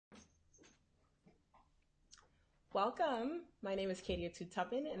Welcome. My name is Kadiatou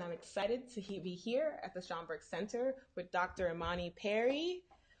Tubman, and I'm excited to be here at the Schomburg Center with Dr. Imani Perry.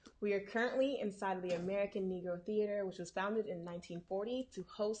 We are currently inside of the American Negro Theater, which was founded in 1940 to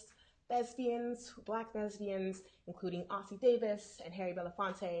host lesbians, black lesbians, including Ossie Davis and Harry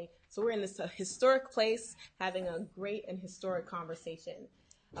Belafonte. So we're in this historic place having a great and historic conversation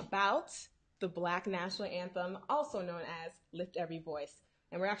about the Black National Anthem, also known as Lift Every Voice.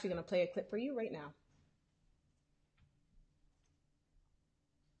 And we're actually going to play a clip for you right now.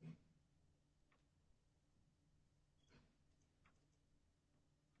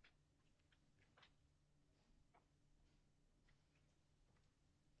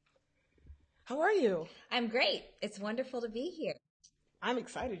 How are you? I'm great. It's wonderful to be here. I'm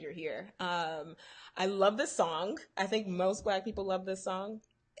excited you're here. I love this song. I think most Black people love this song.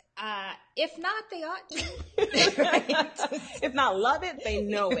 If not, they ought to. If not love it, they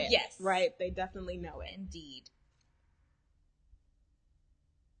know it. Yes. Right? They definitely know it. Indeed.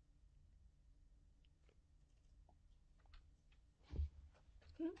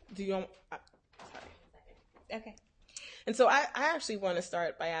 Do you? Sorry. Okay. And so I actually want to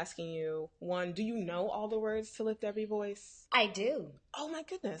start by asking you, one, do you know all the words to Lift Every Voice? I do. Oh my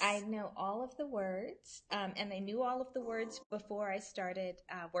goodness. I know all of the words, and I knew all of the words before I started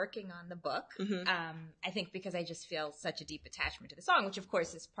working on the book. Mm-hmm. I think because I just feel such a deep attachment to the song, which of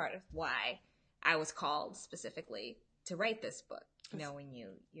course is part of why I was called specifically to write this book. Knowing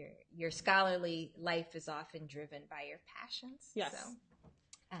your scholarly life is often driven by your passions. Yes.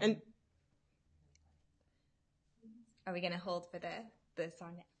 So, and are we going to hold for the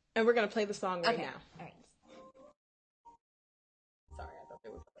song now? And we're going to play the song right now. All right. Sorry, I thought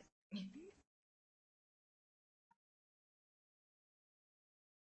it was like...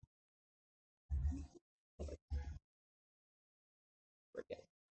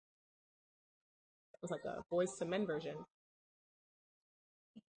 It was like a Boys to Men version.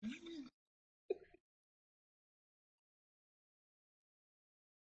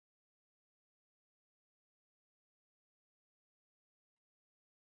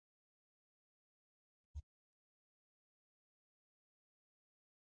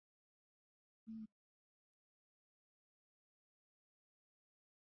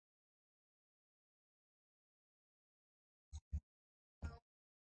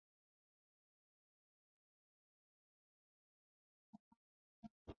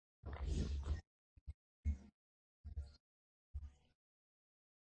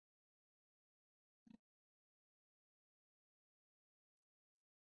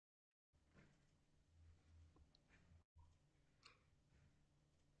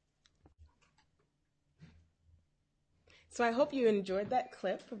 So I hope you enjoyed that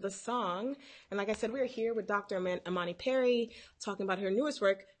clip of the song. And like I said, we're here with Dr. Imani Perry talking about her newest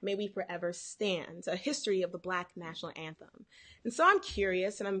work, May We Forever Stand, a history of the Black National Anthem. And so I'm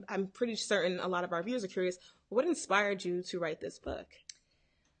curious, and I'm pretty certain a lot of our viewers are curious, what inspired you to write this book?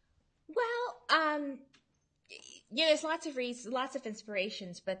 Well, there's lots of reasons, lots of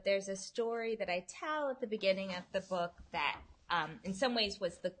inspirations, but there's a story that I tell at the beginning of the book that in some ways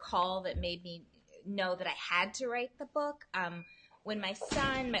was the call that made me know that I had to write the book. When my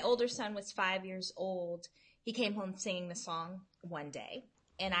older son was 5 years old, he came home singing the song one day.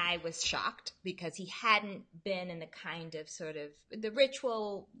 And I was shocked because he hadn't been in the kind of sort of the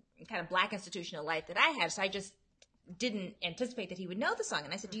ritual kind of Black institutional life that I had. So I just didn't anticipate that he would know the song.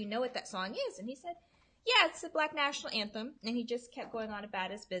 And I said, do you know what that song is? And he said, yeah, it's the Black National Anthem. And he just kept going on about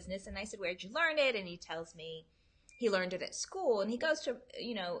his business. And I said, where'd you learn it? And he tells me he learned it at school. And he goes to,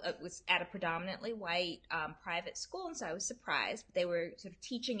 it was at a predominantly white private school. And so I was surprised. They were sort of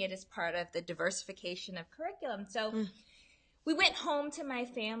teaching it as part of the diversification of curriculum. So we went home to my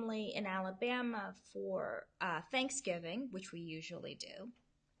family in Alabama for Thanksgiving, which we usually do.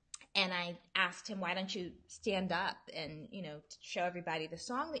 And I asked him, why don't you stand up and, show everybody the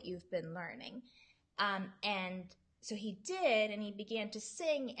song that you've been learning? And so he did, and he began to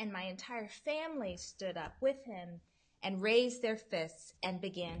sing, and my entire family stood up with him and raised their fists and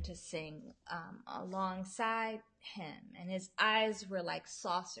began to sing alongside him. And his eyes were like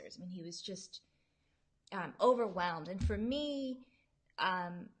saucers. I mean, he was just overwhelmed. And for me,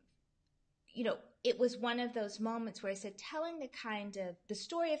 it was one of those moments where I said, telling the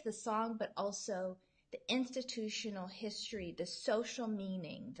story of the song, but also the institutional history, the social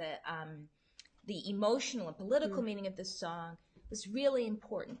meaning, the emotional and political meaning of the song was really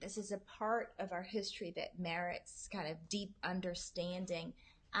important. This is a part of our history that merits kind of deep understanding.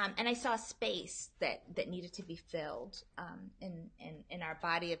 And I saw space that needed to be filled in our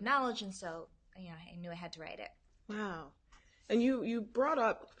body of knowledge. And so, I knew I had to write it. Wow. And you brought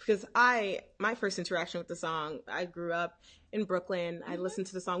up, because my first interaction with the song, I grew up in Brooklyn. I listened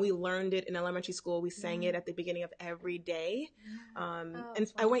to the song. We learned it in elementary school. We sang it at the beginning of every day. And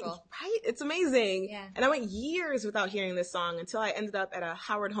I went, right? It's amazing. Yeah. And I went years without hearing this song until I ended up at a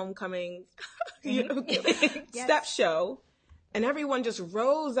Howard Homecoming step show. And everyone just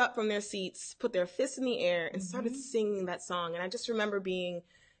rose up from their seats, put their fists in the air, and started singing that song. And I just remember being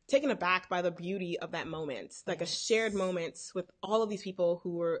taken aback by the beauty of that moment, like a shared moment with all of these people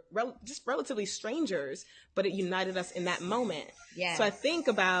who were just relatively strangers, but it united us in that moment. Yes. So I think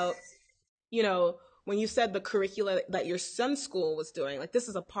about, when you said the curricula that your son's school was doing, like this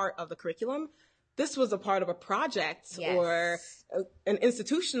is a part of the curriculum. This was a part of a project or an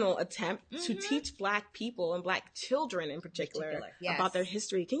institutional attempt to teach Black people and Black children in particular about their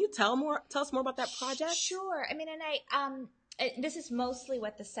history. Can you tell us more about that project? Sure. I mean, and this is mostly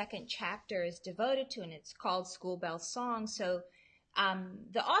what the second chapter is devoted to, and it's called School Bell Song. So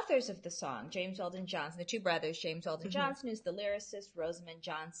the authors of the song, James Weldon Johnson, the two brothers, James Weldon Johnson, who's the lyricist, Rosamond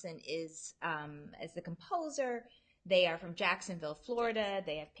Johnson is as the composer. They are from Jacksonville, Florida.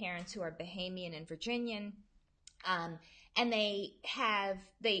 They have parents who are Bahamian and Virginian. And they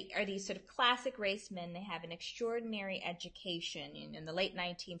are these sort of classic race men. They have an extraordinary education in the late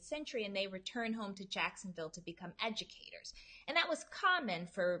 19th century, and they return home to Jacksonville to become educators. And that was common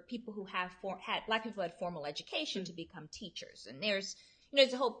for people who had Black people who had formal education to become teachers. And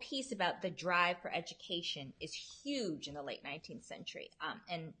there's a whole piece about the drive for education is huge in the late 19th century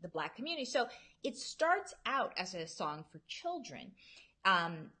and the Black community. So it starts out as a song for children.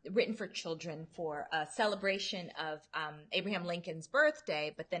 Written for children for a celebration of Abraham Lincoln's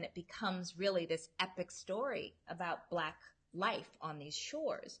birthday, but then it becomes really this epic story about Black life on these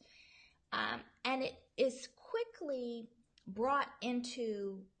shores. And it is quickly brought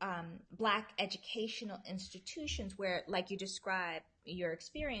into Black educational institutions where, like you described your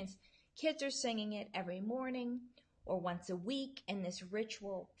experience, kids are singing it every morning or once a week in this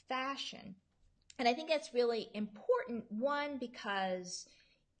ritual fashion. And I think that's really important, one, because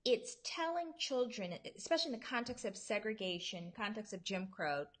it's telling children, especially in the context of segregation, context of Jim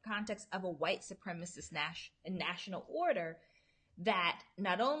Crow, context of a white supremacist national order, that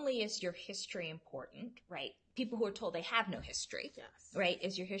not only is your history important, right? People who are told they have no history, right?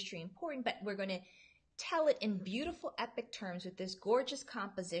 Is your history important? But we're going to tell it in beautiful epic terms with this gorgeous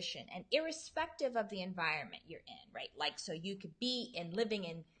composition, and irrespective of the environment you're in, right? Like, so you could be living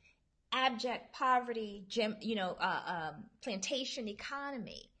in abject poverty, plantation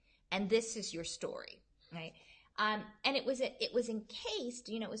economy, and this is your story, right? And it was encased,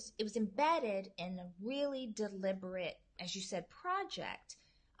 it was embedded in a really deliberate, as you said, project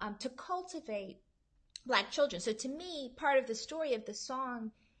to cultivate Black children. So to me, part of the story of the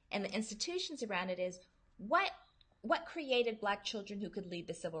song and the institutions around it is what created Black children who could lead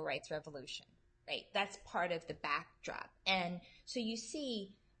the civil rights revolution, right? That's part of the backdrop. And so you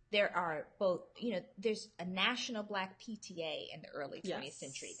see there are both, there's a national Black PTA in the early 20th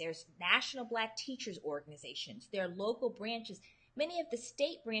century. There's national Black teachers organizations. There are local branches. Many of the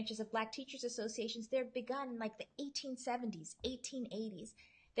state branches of Black teachers associations, they're begun in like the 1870s, 1880s.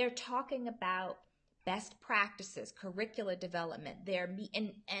 They're talking about best practices, curricula development.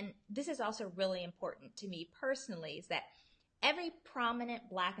 And this is also really important to me personally, is that every prominent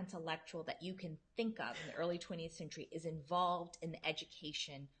Black intellectual that you can think of in the early 20th century is involved in the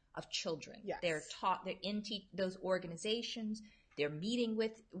education of children. Yes. They're taught, they're in those organizations. They're meeting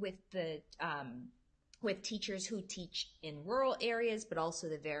with teachers who teach in rural areas, but also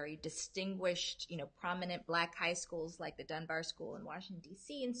the very distinguished, prominent Black high schools like the Dunbar School in Washington,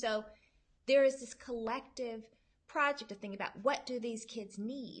 D.C. And so there is this collective project of thinking about what do these kids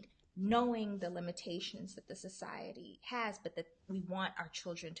need, knowing the limitations that the society has, but that we want our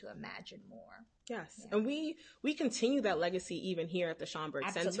children to imagine more. Yes. Yeah. And we continue that legacy even here at the Schomburg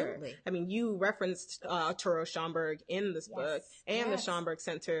Center. I mean, you referenced Arturo Schomburg in this book and the Schomburg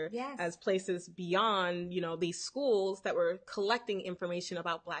Center as places beyond, these schools that were collecting information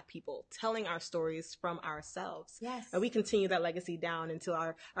about Black people, telling our stories from ourselves. Yes. And we continue that legacy down into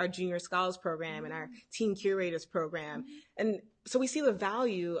our Junior Scholars Program and our Teen Curators Program. And so we see the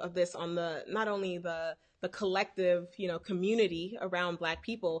value of this on not only the collective, community around Black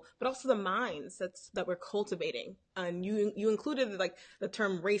people, but also the minds that we're cultivating. And you included like the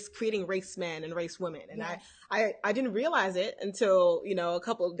term race, creating race men and race women. And I didn't realize it until, a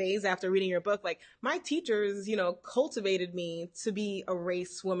couple of days after reading your book. Like, my teachers, cultivated me to be a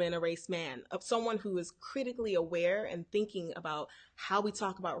race woman, a race man, of someone who is critically aware and thinking about how we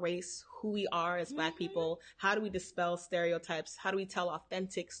talk about race, who we are as Black people, how do we dispel stereotypes, how do we tell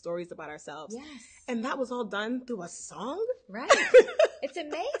authentic stories about ourselves. Yes. And that was all done through a song? Right. It's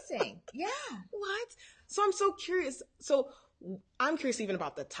amazing. Yeah. What? So I'm so curious. So I'm curious even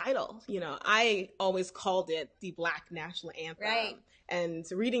about the title. I always called it the Black National Anthem. Right. And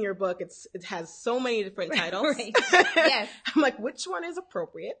reading your book, it has so many different titles. Right. Yes. I'm like, which one is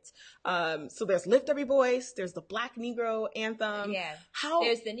appropriate? So there's Lift Every Voice. There's the Black Negro Anthem. Yeah.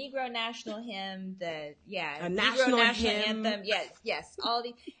 There's the Negro National Hymn. A Negro national National Anthem. Yes. All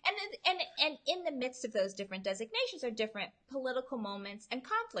the and in the midst of those different designations are different political moments and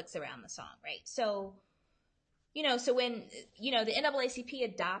conflicts around the song, right? So, so when the NAACP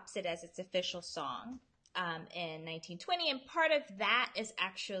adopts it as its official song in 1920, and part of that is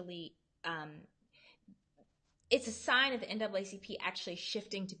actually it's a sign of the NAACP actually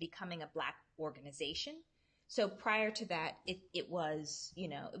shifting to becoming a Black organization. So prior to that, it was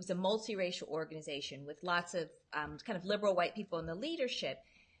a multiracial organization with lots of kind of liberal white people in the leadership.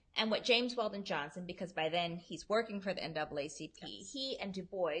 And what James Weldon Johnson, because by then he's working for the NAACP, he and Du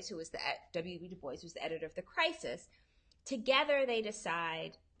Bois, who was W.E. Du Bois, who's the editor of The Crisis, together they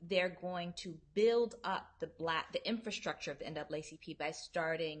decide they're going to build up the infrastructure of the NAACP by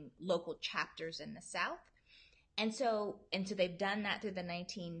starting local chapters in the South. And so they've done that through the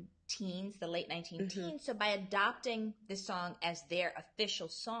the late 19 teens. So by adopting the song as their official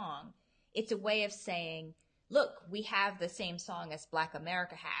song, it's a way of saying, look, we have the same song as Black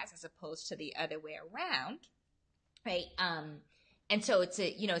America has, as opposed to the other way around, right? And so it's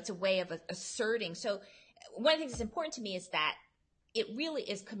a way of asserting. So one of the things that's important to me is that it really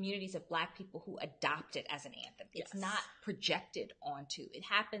is communities of Black people who adopt it as an anthem. It's not projected onto. It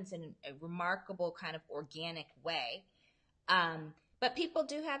happens in a remarkable kind of organic way. But people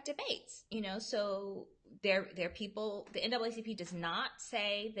do have debates, so they're people, the NAACP does not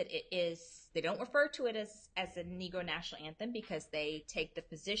say that it is, they don't refer to it as a Negro national anthem, because they take the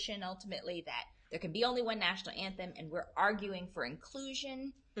position ultimately that there can be only one national anthem, and we're arguing for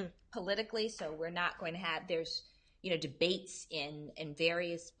inclusion politically. So we're not going to have, there's, debates in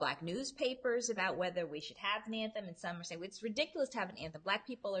various Black newspapers about whether we should have an anthem. And some are saying, well, it's ridiculous to have an anthem. Black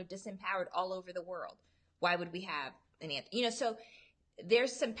people are disempowered all over the world. Why would we have an anthem? So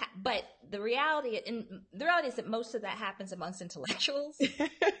there's some, but the reality is that most of that happens amongst intellectuals.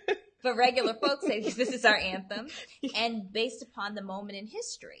 But regular folks say, this is our anthem. And based upon the moment in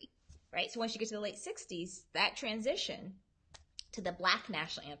history, right? So once you get to the late 60s, that transition to the Black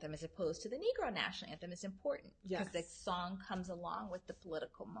National Anthem as opposed to the Negro National Anthem is important, because the song comes along with the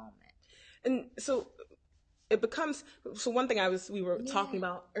political moment. And so it becomes, one thing we were talking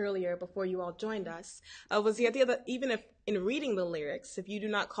about earlier before you all joined us was the idea that even if in reading the lyrics, if you do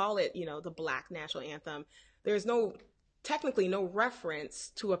not call it, the Black National Anthem, there's technically no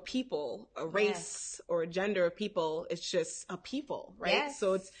reference to a people, a race or a gender of people. It's just a people, right? Yes.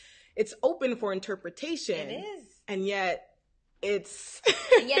 So it's open for interpretation. It is. And yet it's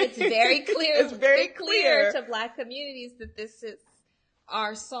very clear. It's very clear to Black communities that this is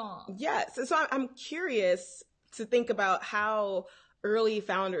our song. Yes. And so I'm curious to think about how early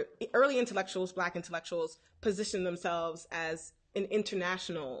intellectuals, Black intellectuals, position themselves as an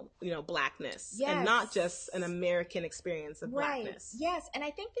international, Blackness, and not just an American experience of Blackness. Yes. And I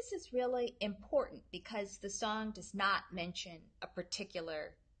think this is really important, because the song does not mention a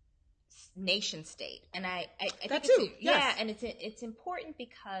particular nation state. And I that think too. And it's important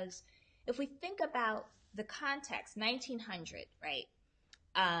because if we think about the context, 1900, right?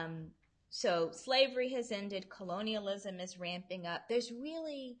 So slavery has ended, colonialism is ramping up. There's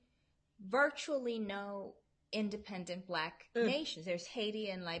really virtually no independent Black nations. There's Haiti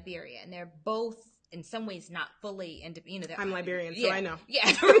and Liberia, and they're both in some ways not fully independent. I'm Liberian, so I know.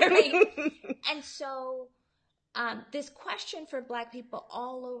 Yeah, right. And so this question for Black people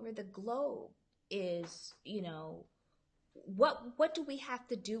all over the globe is, what do we have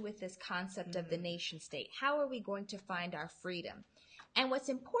to do with this concept of the nation state? How are we going to find our freedom? And what's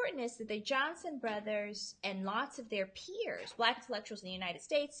important is that the Johnson brothers and lots of their peers, Black intellectuals in the United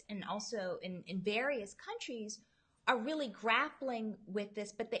States and also in various countries, are really grappling with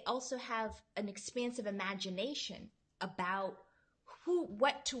this, but they also have an expansive imagination about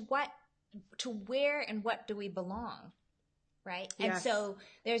to where and what do we belong, right? Yes. And so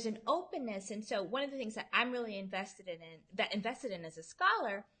there's an openness. And so one of the things that I'm really invested in as a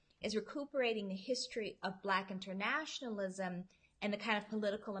scholar is recuperating the history of Black internationalism and the kind of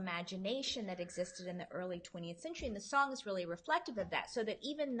political imagination that existed in the early 20th century. And the song is really reflective of that, so that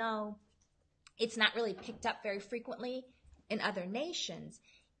even though it's not really picked up very frequently in other nations,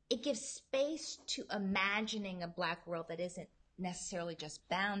 it gives space to imagining a Black world that isn't necessarily just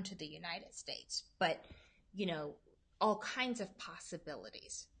bound to the United States, but, you know, all kinds of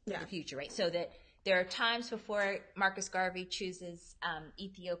possibilities for the future, right? So that there are times before Marcus Garvey chooses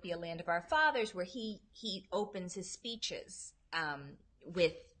Ethiopia, Land of Our Fathers, where he opens his speeches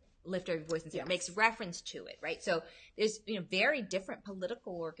with Lift Every Voice and makes reference to it, right? So there's, you know, very different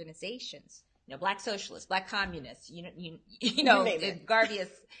political organizations, you know, Black socialists, Black communists, you know, Garvey is,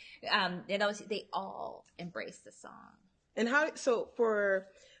 they all embrace the song. And how, so for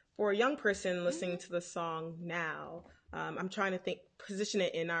a young person listening to the song now, I'm trying to position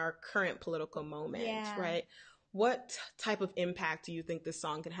it in our current political moment, right? What type of impact do you think this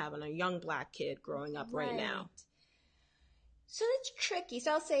song can have on a young Black kid growing up right now? So it's tricky.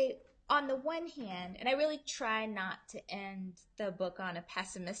 So I'll say, on the one hand, and I really try not to end the book on a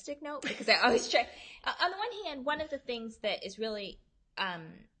pessimistic note, because I always try. On the one hand, one of the things that is really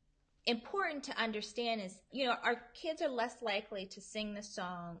important to understand is, you know, our kids are less likely to sing the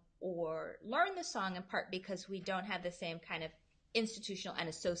song or learn the song in part because we don't have the same kind of institutional and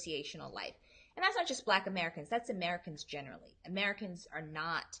associational life. And that's not just Black Americans, that's Americans generally. Americans are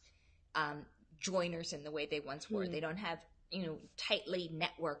not joiners in the way they once were. They don't have, you know, tightly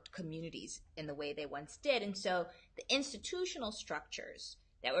networked communities in the way they once did. And so the institutional structures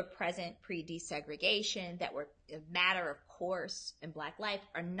that were present pre-desegregation, that were a matter of course in Black life,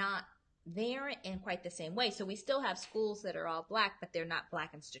 are not there in quite the same way. So we still have schools that are all Black, but they're not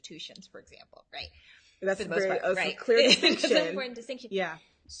Black institutions, for example, right? That's a clear distinction. That's an important distinction. Yeah.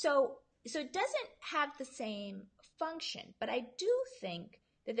 So it doesn't have the same function, but I do think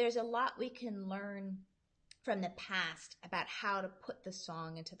that there's a lot we can learn from the past about how to put the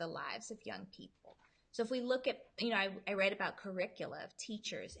song into the lives of young people. So if we look at, you know, I read about curricula of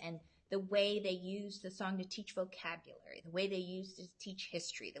teachers and the way they used the song to teach vocabulary, the way they used it to teach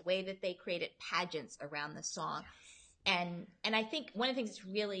history, the way that they created pageants around the song. And I think one of the things that's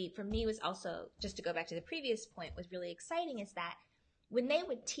really, for me, was also, just to go back to the previous point, was really exciting is that when they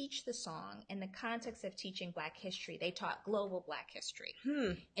would teach the song in the context of teaching Black history, they taught global Black history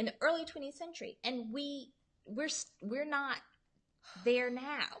in the early 20th century. And we're not there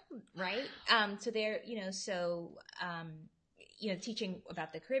now, right? So they're, teaching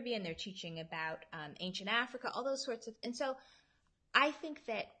about the Caribbean, they're teaching about ancient Africa, all those sorts of, and so I think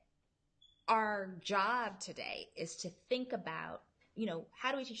that our job today is to think about, you know,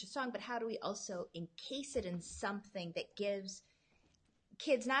 how do we teach a song, but how do we also encase it in something that gives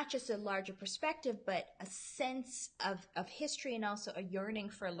kids not just a larger perspective, but a sense of history and also a yearning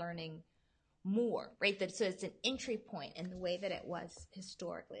for learning more, right? So it's an entry point in the way that it was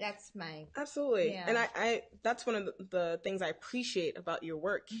historically. That's my... Absolutely. Yeah. And I that's one of the things I appreciate about your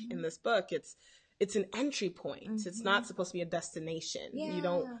work in this book. It's an entry point. It's not supposed to be a destination.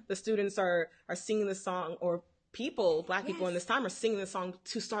 Yeah. The students are singing the song, or Black people in this time are singing the song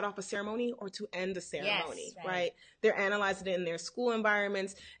to start off a ceremony or to end a ceremony, right? They're analyzing it in their school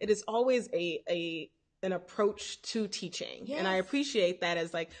environments. It is always an approach to teaching. Yes. And I appreciate that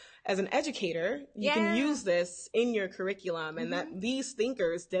as an educator, you can use this in your curriculum, and that these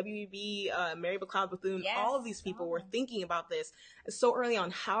thinkers, W.E.B., Mary McLeod Bethune, all of these people were thinking about this so early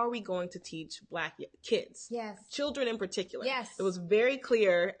on. How are we going to teach Black kids? Yes. Children in particular. Yes. It was very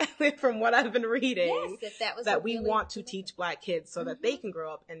clear from what I've been reading that we want to teach Black kids so that they can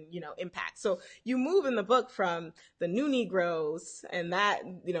grow up and, impact. So you move in the book from the new Negroes and that,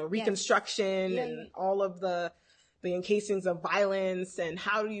 Reconstruction and all of the encasings of violence, and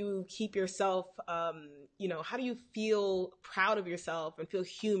how do you keep yourself, how do you feel proud of yourself and feel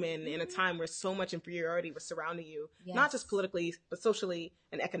human in a time where so much inferiority was surrounding you, not just politically, but socially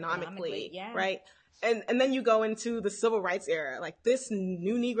and economically, right? And then you go into the civil rights era. Like, this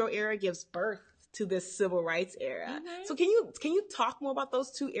new Negro era gives birth to this civil rights era. So can you talk more about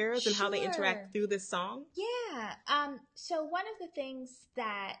those two eras and how they interact through this song? Yeah. So one of the things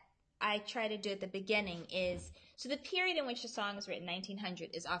that I try to do at the beginning is, so the period in which the song was written,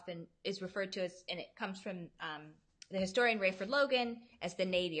 1900, is referred to as, and it comes from the historian Rayford Logan, as the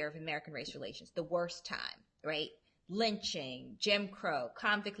nadir of American race relations, the worst time, right? Lynching, Jim Crow,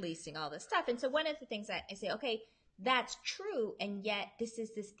 convict leasing, all this stuff. And so one of the things I say, okay, that's true, and yet this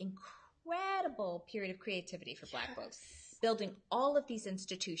is this incredible period of creativity for Black folks. Building all of these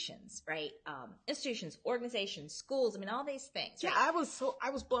institutions, right? Institutions, organizations, schools. I mean, all these things. Right? Yeah,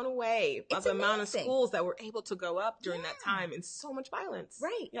 I was blown away by the amount of schools that were able to go up during that time, and so much violence.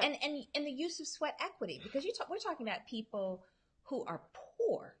 Right, yeah. And the use of sweat equity, because we're talking about people who are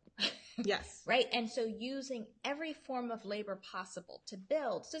poor. Yes. Right? And so using every form of labor possible to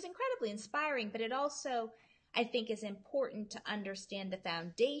build. So it's incredibly inspiring, but it also, I think, is important to understand the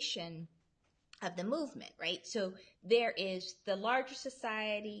foundation of the movement, right? So there is the larger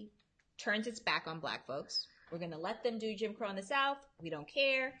society turns its back on Black folks. We're going to let them do Jim Crow in the South. We don't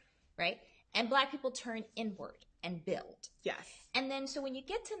care, right? And Black people turn inward and build. Yes. And then so when you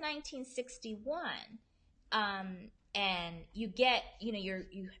get to 1961, and you get, you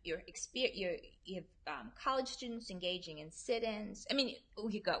have college students engaging in sit-ins. I mean,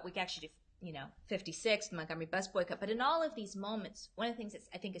 we can actually do, 56, the Montgomery bus boycott. But in all of these moments, one of the things that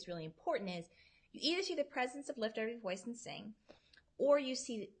I think is really important is you either see the presence of Lift Every Voice and Sing, or you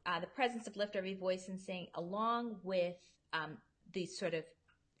see the presence of Lift Every Voice and Sing along with these sort of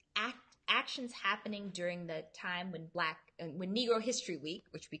actions happening during the time when Negro History Week,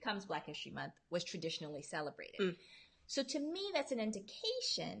 which becomes Black History Month, was traditionally celebrated. So to me, that's an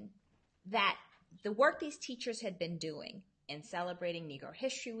indication that the work these teachers had been doing in celebrating Negro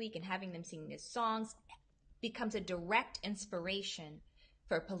History Week and having them sing these songs becomes a direct inspiration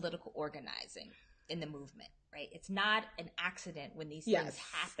for political organizing in the movement, right? It's not an accident when these things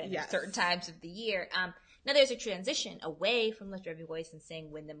happen at certain times of the year. Now there's a transition away from Lift Every Voice and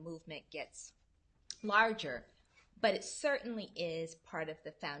Sing when the movement gets larger, but it certainly is part of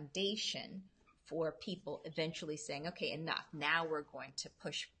the foundation for people eventually saying, okay, enough. Now we're going to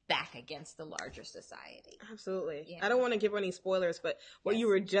push back against the larger society. Absolutely. Yeah. I don't want to give any spoilers, but what you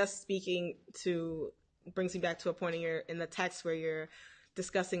were just speaking to brings me back to a point in the text where you're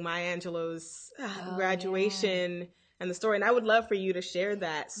discussing Maya Angelou's graduation and the story. And I would love for you to share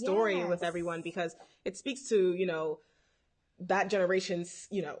that story with everyone, because it speaks to, that generation's,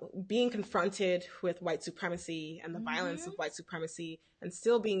 being confronted with white supremacy and the violence of white supremacy, and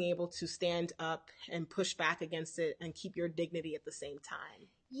still being able to stand up and push back against it and keep your dignity at the same time.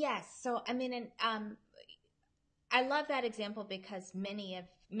 Yes. So, I mean, I love that example because many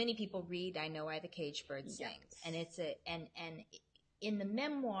people read "I Know Why the Caged Bird Sings," and it's and in the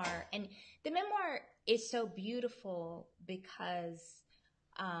memoir, and the memoir is so beautiful because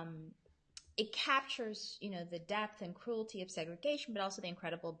it captures, the depth and cruelty of segregation, but also the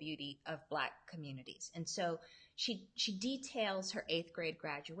incredible beauty of Black communities. And so she details her 8th grade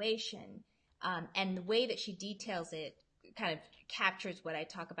graduation, and the way that she details it kind of captures what I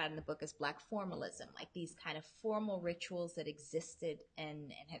talk about in the book as Black formalism, like these kind of formal rituals that existed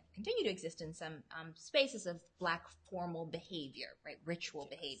and have continued to exist in some spaces of Black formal behavior, right? Ritual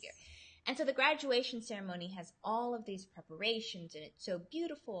behavior. And so the graduation ceremony has all of these preparations, and it's so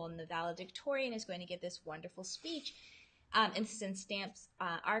beautiful, and the valedictorian is going to give this wonderful speech. And this is in Stamps,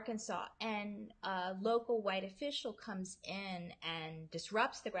 Arkansas, and a local white official comes in and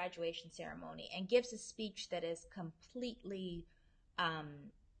disrupts the graduation ceremony and gives a speech that is completely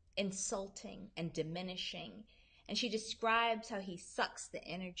insulting and diminishing. And she describes how he sucks the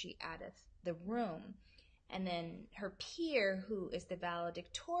energy out of the room. And then her peer, who is the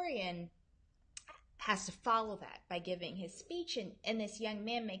valedictorian, has to follow that by giving his speech. And this young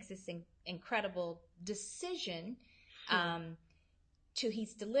man makes this incredible decision.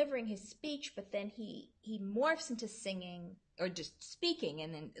 He's delivering his speech, but then he morphs into singing, or just speaking,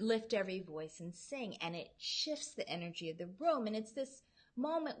 and then Lift Every Voice and Sing, and it shifts the energy of the room. And it's this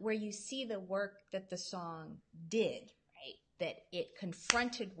moment where you see the work that the song did, right? That it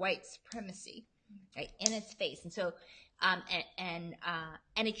confronted white supremacy, right, in its face. And so, and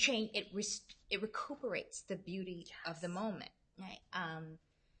it changed. It recuperates the beauty of the moment, right?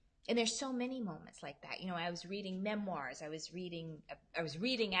 And there's so many moments like that. I was reading memoirs. I was reading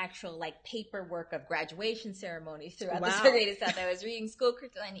actual paperwork of graduation ceremonies throughout the Segregated South. I was reading school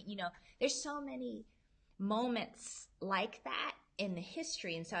curriculum. And, there's so many moments like that in the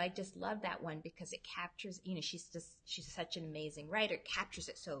history. And so I just love that one because it captures, she's such an amazing writer, captures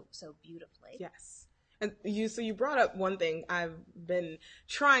it so beautifully. Yes. And you brought up one thing I've been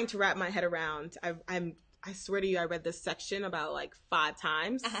trying to wrap my head around. I swear to you, I read this section about 5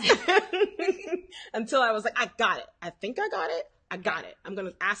 times until I was like, I got it. I think I got it. I got it. I'm going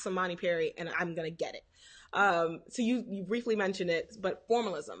to ask Imani Perry and I'm going to get it. So you briefly mentioned it, but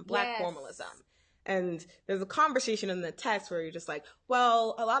formalism, Black formalism. And there's a conversation in the text where you're just like,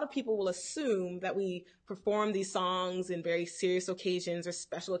 well, a lot of people will assume that we perform these songs in very serious occasions or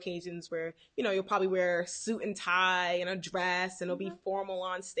special occasions where, you'll probably wear a suit and tie and a dress and it'll be formal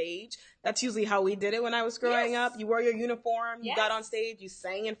on stage. That's usually how we did it when I was growing up. You wore your uniform, you got on stage, you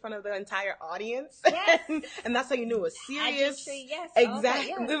sang in front of the entire audience. And that's how you knew it was serious. Pageantry, yes.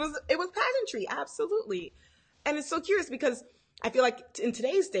 Exactly. Okay, It was pageantry, absolutely. And it's so curious because I feel like in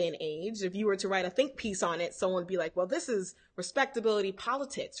today's day and age, if you were to write a think piece on it, someone would be like, well, this is respectability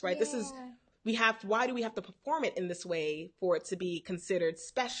politics, right? This is, why do we have to perform it in this way for it to be considered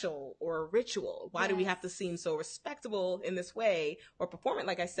special or a ritual? Why do we have to seem so respectable in this way or perform it,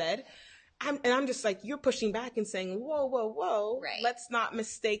 like I said? I'm just like, you're pushing back and saying, whoa, whoa, whoa. Right. Let's not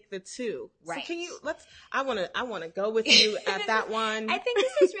mistake the two. Right. So I want to go with you at that one. I think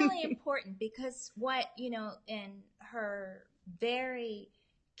this is really important because what, in her very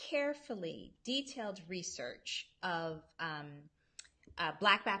carefully detailed research of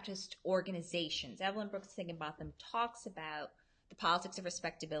Black Baptist organizations, Evelyn Brooks Higginbotham talks about the politics of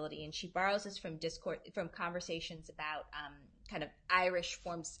respectability, and she borrows this from conversations about kind of Irish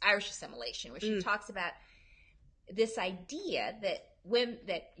assimilation, where she talks about this idea that women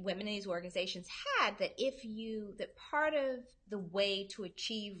in these organizations had, that part of the way to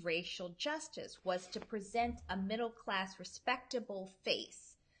achieve racial justice was to present a middle class, respectable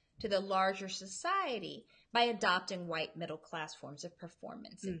face to the larger society by adopting white middle class forms of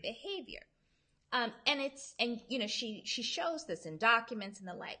performance and behavior. She shows this in documents and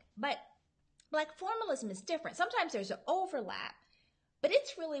the like, but Black formalism is different. Sometimes there's an overlap, but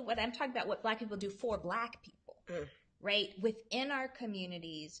it's really what I'm talking about, what Black people do for Black people, right? Within our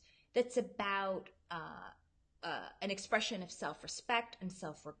communities, that's about an expression of self-respect and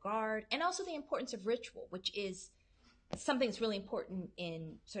self-regard, and also the importance of ritual, which is something that's really important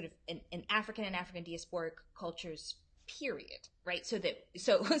in sort of in African and African diasporic cultures, period, right? So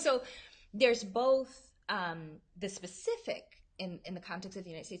there's both the specific in the context of the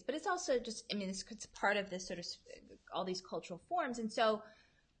United States, but it's also just, it's part of this sort of all these cultural forms. And so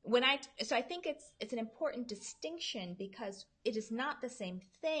I think it's an important distinction, because it is not the same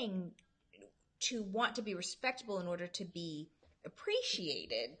thing to want to be respectable in order to be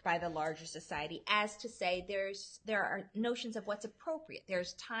appreciated by the larger society, as to say there are notions of what's appropriate.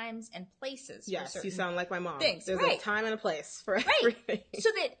 There's times and places. Yes, you sound like my mom. Things. There's a time and a place for everything. Right. So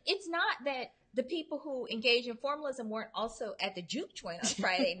that it's not that the people who engage in formalism weren't also at the juke joint on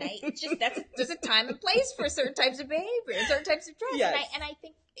Friday night. It's just there's a time and place for certain types of behavior and certain types of dress. Yes. And I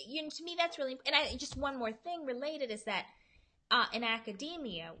think, to me, that's really, just one more thing related is that in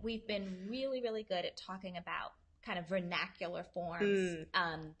academia, we've been really, really good at talking about kind of vernacular forms.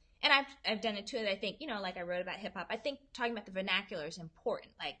 And I've done it too. And I think, like I wrote about hip hop, I think talking about the vernacular is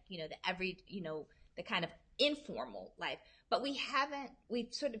important, like, the kind of informal life. But we've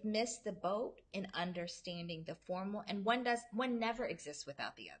sort of missed the boat in understanding the formal, and one never exists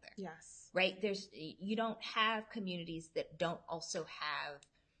without the other. Yes. Right? You don't have communities that don't also have,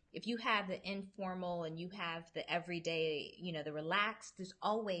 if you have the informal and you have the everyday, the relaxed, there's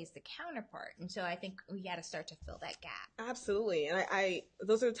always the counterpart. And so I think we got to start to fill that gap. Absolutely. And I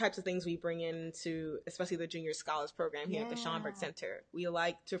those are the types of things we bring into, especially the Junior Scholars Program here at the Schomburg Center. We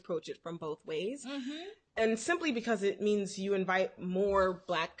like to approach it from both ways. And simply because it means you invite more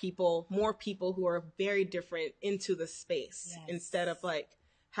Black people, more people who are very different into the space, instead of like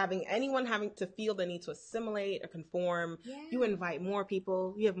having to feel the need to assimilate or conform. You invite more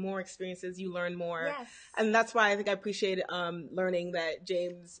people, you have more experiences, you learn more. And that's why I think I appreciated learning that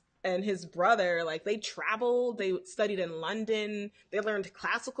James and his brother, like, they traveled, they studied in London, they learned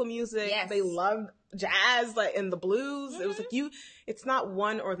classical music, they loved jazz, like, and the blues. It was like it's not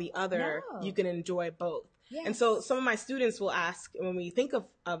one or the other. No. You can enjoy both. And so some of my students will ask, when we think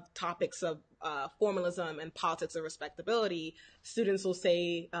of topics of formalism and politics of respectability, students will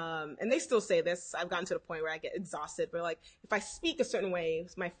say, and they still say this, I've gotten to the point where I get exhausted, but like, if I speak a certain way,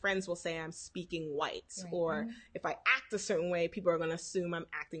 my friends will say I'm speaking white, or if I act a certain way, people are going to assume I'm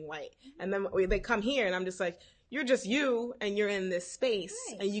acting white. And then they come here and I'm just like, you're just you, and you're in this space,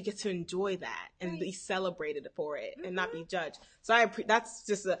 and you get to enjoy that and be celebrated for it and not be judged. So that's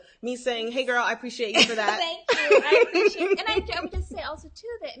just me saying, hey girl, I appreciate you for that. Thank you. I appreciate it. And I would just say also too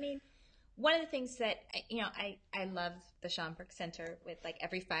that, one of the things that, I love the Schomburg Center with like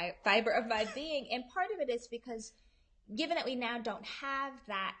every fiber of my being. And part of it is because given that we now don't have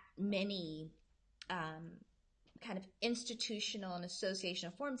that many kind of institutional and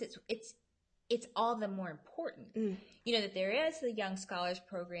associational forms, it's all the more important, that there is the Young Scholars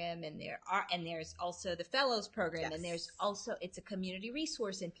Program, and there's also the Fellows Program, and there's also, it's a community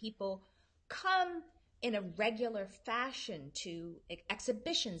resource, and people come in a regular fashion to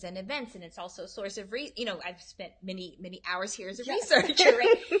exhibitions and events, and it's also a source of I've spent many hours here as a researcher,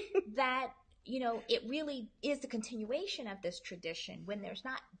 right? That it really is the continuation of this tradition when there's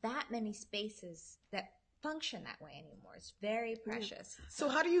not that many spaces that function that way anymore. It's very precious. So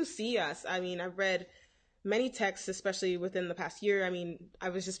how do you see us? I mean, I've read many texts, especially within the past year. I mean, I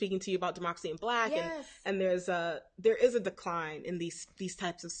was just speaking to you about Democracy in Black, Yes. and there is a decline in these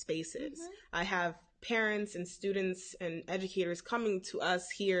types of spaces. I have parents and students and educators coming to us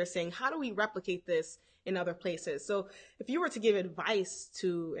here saying, how do we replicate this in other places? So if you were to give advice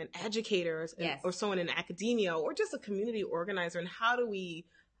to an educator or someone in academia or just a community organizer, and how do we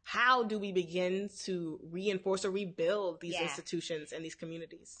begin to reinforce or rebuild these institutions and these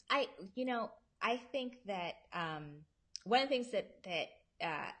communities? I think that one of the things that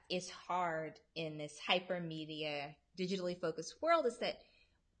is hard in this hypermedia, digitally focused world is that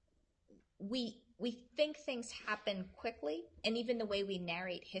we think things happen quickly, and even the way we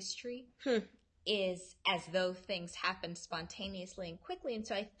narrate history is as though things happen spontaneously and quickly. And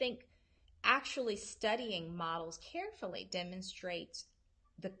so I think actually studying models carefully demonstrates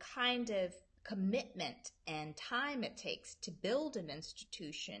the kind of commitment and time it takes to build an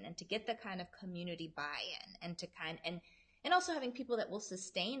institution and to get the kind of community buy-in and to and also having people that will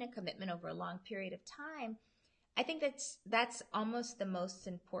sustain a commitment over a long period of time. I think that's almost the most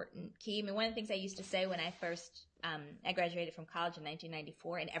important key. I mean, one of the things I used to say when I first I graduated from college in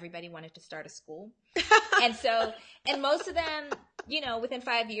 1994, and everybody wanted to start a school, and most of them, within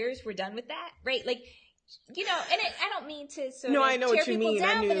 5 years, were done with that, right? Like, I don't mean to sort of tear people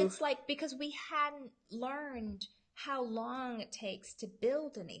down, but it's like because we hadn't learned how long it takes to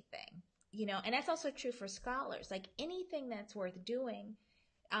build anything, and that's also true for scholars. Like anything that's worth doing,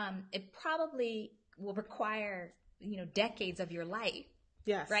 it probably will require, decades of your life.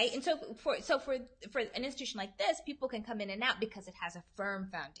 Yes. Right. And so for an institution like this, people can come in and out because it has a firm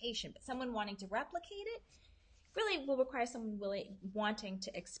foundation, but someone wanting to replicate it really will require someone wanting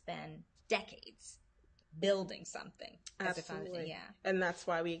to expend decades building something. Absolutely. Yeah. And that's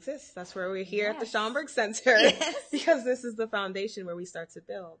why we exist. That's where we're here at the Schomburg Center, because this is the foundation where we start to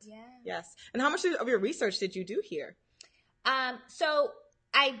build. Yeah. Yes. And how much of your research did you do here? So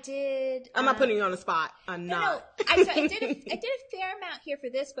I did. I'm not putting you on the spot. I'm not. No, I did a fair amount here for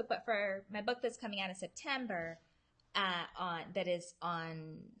this book, but for my book that's coming out in September, that is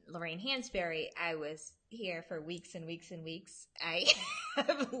on Lorraine Hansberry, I was here for weeks and weeks and weeks. I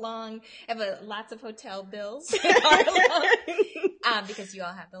have lots of hotel bills in Harlem, because you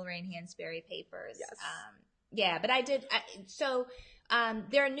all have the Lorraine Hansberry papers. Yes. But I did.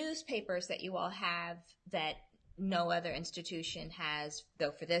 There are newspapers that you all have that no other institution has,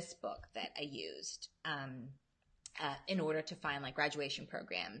 though, for this book that I used in order to find like graduation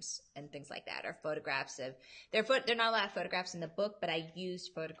programs and things like that, or photographs of there are not a lot of photographs in the book, but I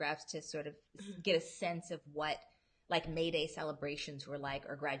used photographs to sort of get a sense of what like May Day celebrations were like,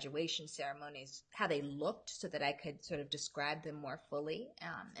 or graduation ceremonies, how they looked, so that I could sort of describe them more fully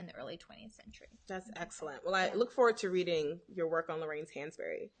in the early 20th century. That's excellent. Well, I look forward to reading your work on Lorraine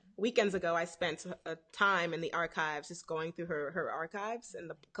Hansberry. Weekends ago, I spent a time in the archives, just going through her archives and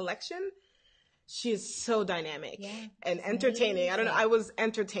the collection. She is so dynamic and entertaining. Amazing. I don't know. I was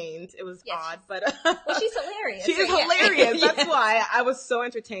entertained. It was odd, but well, she's hilarious. She is hilarious. That's why I was so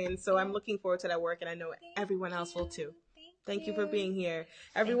entertained. So I'm looking forward to that work, and I know everyone else will too. Thank you for being here,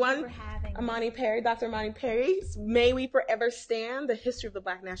 everyone. Thank you for having me. Imani Perry, Dr. Imani Perry. May we forever stand. The History of the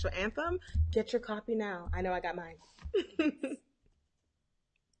Black National Anthem. Get your copy now. I know I got mine.